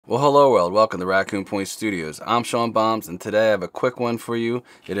Well, hello world, welcome to Raccoon Point Studios. I'm Sean Bombs, and today I have a quick one for you.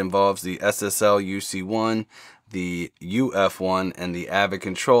 It involves the SSL UC1, the UF1, and the Avid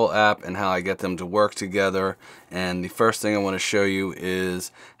Control app, and how I get them to work together. And the first thing I want to show you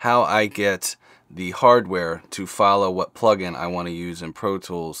is how I get the hardware to follow what plugin I want to use in Pro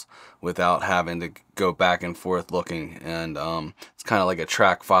Tools without having to go back and forth looking. And it's kind of like a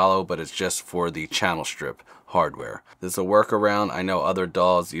track follow, but it's just for the channel strip hardware. This is a workaround. I know other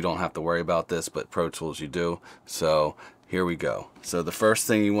DAWs you don't have to worry about this, but Pro Tools you do. So here we go. So the first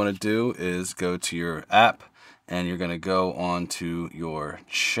thing you want to do is go to your app, and you're going to go on to your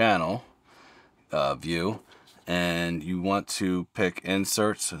channel view, and you want to pick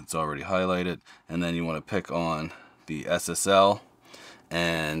inserts. It's already highlighted, and then you want to pick on the SSL,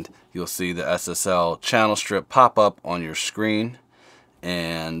 and you'll see the SSL channel strip pop up on your screen,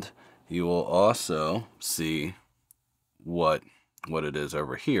 and you will also see what it is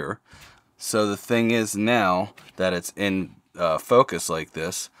over here. So the thing is, now that it's in focus like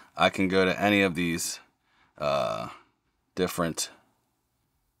this, I can go to any of these different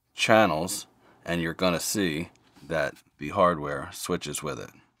channels, and you're gonna see that the hardware switches with it,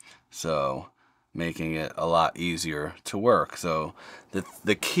 so making it a lot easier to work. So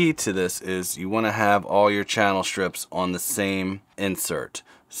the key to this is you want to have all your channel strips on the same insert.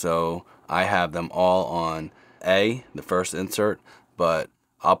 So I have them all on A, the first insert, but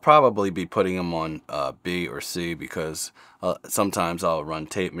I'll probably be putting them on B or C, because sometimes I'll run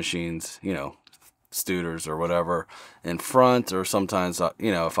tape machines, you know, Studers or whatever in front, or sometimes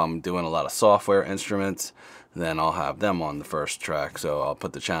you know, if I'm doing a lot of software instruments, then I'll have them on the first track. So I'll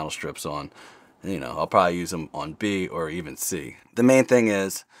put the channel strips on, you know, I'll probably use them on B or even C. The main thing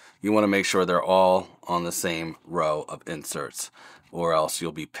is you want to make sure they're all on the same row of inserts, or else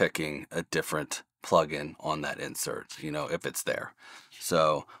you'll be picking a different plugin on that insert, you know, if it's there.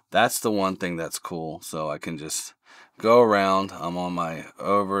 So that's the one thing that's cool. So I can just go around. I'm on my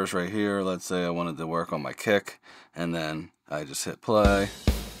overs right here. Let's say I wanted to work on my kick, and then I just hit play,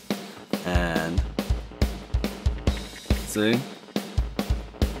 and see,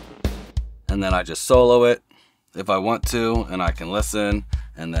 and then I just solo it if I want to, and I can listen,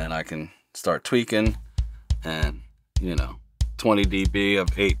 and then I can start tweaking. And you know, 20 dB of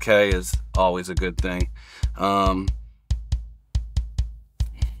 8K is always a good thing.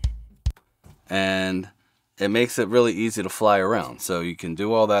 And it makes it really easy to fly around. So you can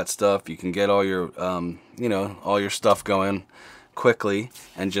do all that stuff. You can get all your, you know, all your stuff going quickly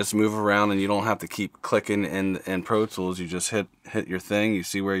and just move around, and you don't have to keep clicking in Pro Tools. You just hit your thing, you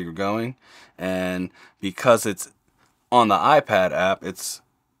see where you're going. And because it's on the iPad app,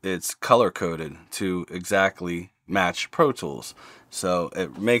 it's color coded to exactly match Pro Tools. So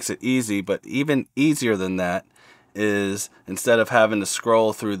it makes it easy. But even easier than that is, instead of having to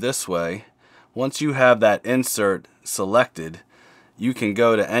scroll through this way, once you have that insert selected, you can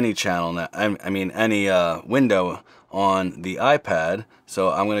go to any channel now. I mean any window on the iPad.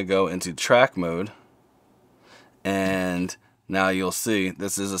 So I'm going to go into track mode, and now you'll see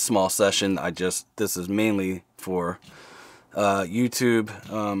this is a small session. This is mainly for YouTube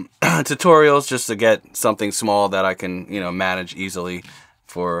tutorials, just to get something small that I can, you know, manage easily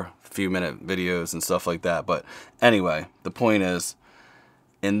for a few minute videos and stuff like that. But anyway, the point is,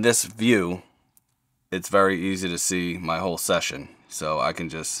 in this view, it's very easy to see my whole session. So I can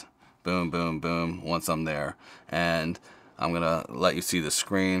just boom, boom, boom once I'm there. And I'm gonna let you see the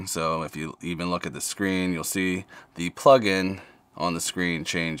screen. So if you even look at the screen, you'll see the plugin on the screen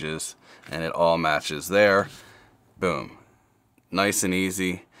changes, and it all matches there. Boom. Nice and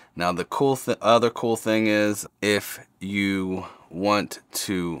easy. Now the other cool thing is, if you want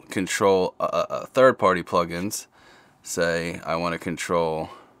to control third-party plugins, say I want to control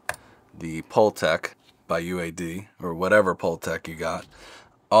the Pultec by UAD or whatever Pultec you got,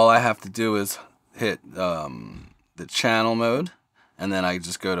 all I have to do is hit the channel mode, and then I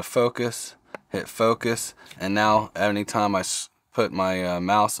just go to focus, hit focus, and now anytime I put my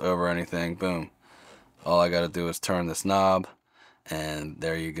mouse over anything, boom, all I got to do is turn this knob, and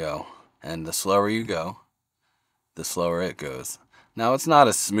there you go. And the slower you go, the slower it goes. Now it's not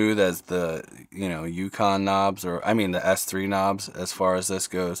as smooth as the, you know, Yukon knobs, or I mean the S3 knobs as far as this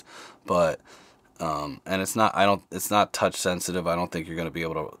goes, but and it's not touch sensitive. I don't think you're going to be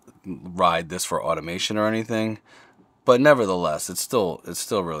able to ride this for automation or anything, but nevertheless, it's still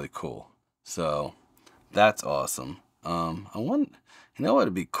really cool. So that's awesome. You know what,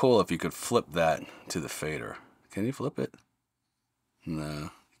 it'd be cool if you could flip that to the fader. Can you flip it? No, you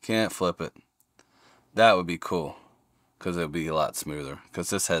can't flip it. That would be cool, because it would be a lot smoother, because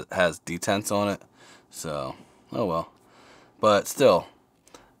this has detents on it. So, oh well. But still,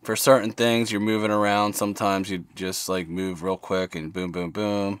 for certain things you're moving around, sometimes you just like move real quick and boom, boom,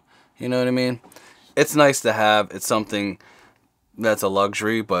 boom. You know what I mean? It's nice to have. It's something that's a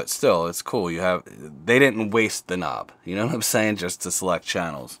luxury, but still, it's cool. They didn't waste the knob. You know what I'm saying? Just to select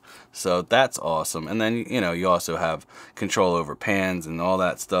channels. So that's awesome. And then, you know, you also have control over pans and all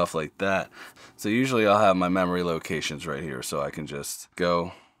that stuff like that. So usually I'll have my memory locations right here, so I can just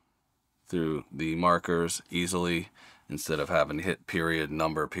go through the markers easily instead of having to hit period,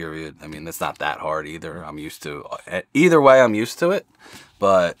 number, period. I mean, it's not that hard either. I'm used to, either way, I'm used to it,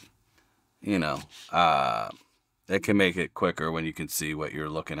 but you know, it can make it quicker when you can see what you're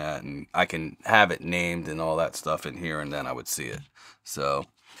looking at, and I can have it named and all that stuff in here, and then I would see it. So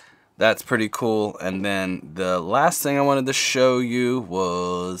that's pretty cool. And then the last thing I wanted to show you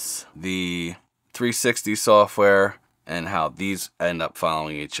was the 360 software and how these end up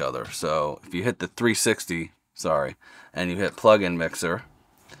following each other. So if you hit the 360, and you hit plugin mixer,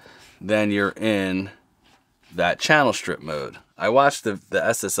 then you're in that channel strip mode. I watched the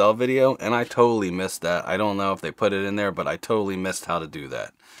SSL video and I totally missed that. I don't know if they put it in there, but I totally missed how to do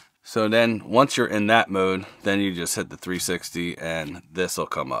that. So then once you're in that mode, then you just hit the 360 and this will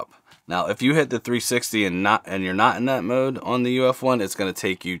come up. Now if you hit the 360 and you're not in that mode on the UF1, it's going to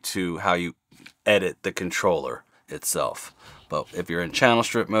take you to how you edit the controller itself. But if you're in channel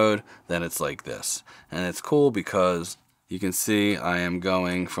strip mode, then it's like this. And it's cool because you can see I am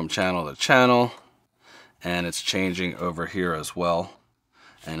going from channel to channel, and it's changing over here as well.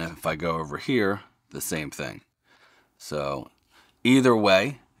 And if I go over here, the same thing. So either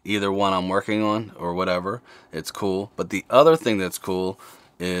way, either one I'm working on or whatever, it's cool. But the other thing that's cool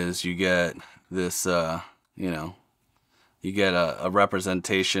is you get this, you know, you get a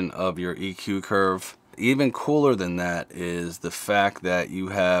representation of your EQ curve. Even cooler than that is the fact that you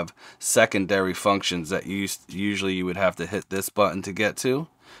have secondary functions that usually you would have to hit this button to get to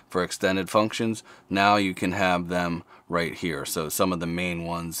for extended functions. Now you can have them right here. So some of the main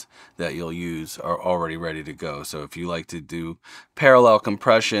ones that you'll use are already ready to go. So if you like to do parallel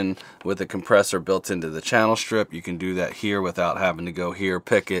compression with a compressor built into the channel strip, you can do that here without having to go here,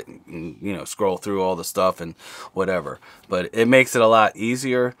 pick it, and, you know, scroll through all the stuff and whatever. But it makes it a lot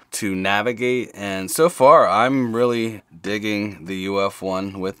easier to navigate. And so far, I'm really digging the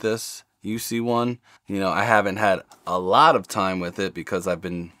UF1 with this UC1. You know, I haven't had a lot of time with it because I've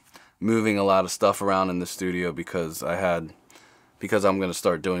been moving a lot of stuff around in the studio because I'm going to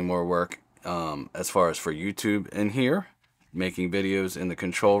start doing more work as far as for YouTube in here, making videos in the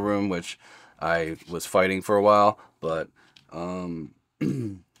control room, which I was fighting for a while, but and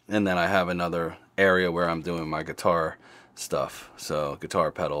then I have another area where I'm doing my guitar stuff, so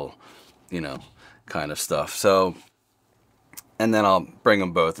guitar pedal, you know, kind of stuff. So, and then I'll bring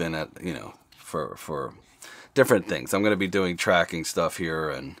them both in at, you know, for different things. I'm going to be doing tracking stuff here,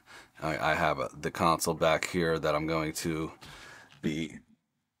 and I have the console back here that I'm going to be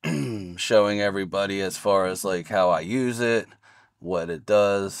showing everybody as far as like how I use it, what it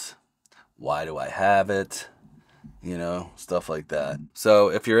does, why do I have it, you know, stuff like that. So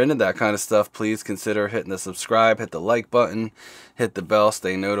if you're into that kind of stuff, please consider hitting the subscribe, hit the like button, hit the bell,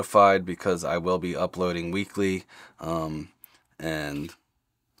 stay notified, because I will be uploading weekly. And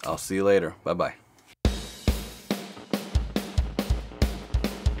I'll see you later. Bye-bye.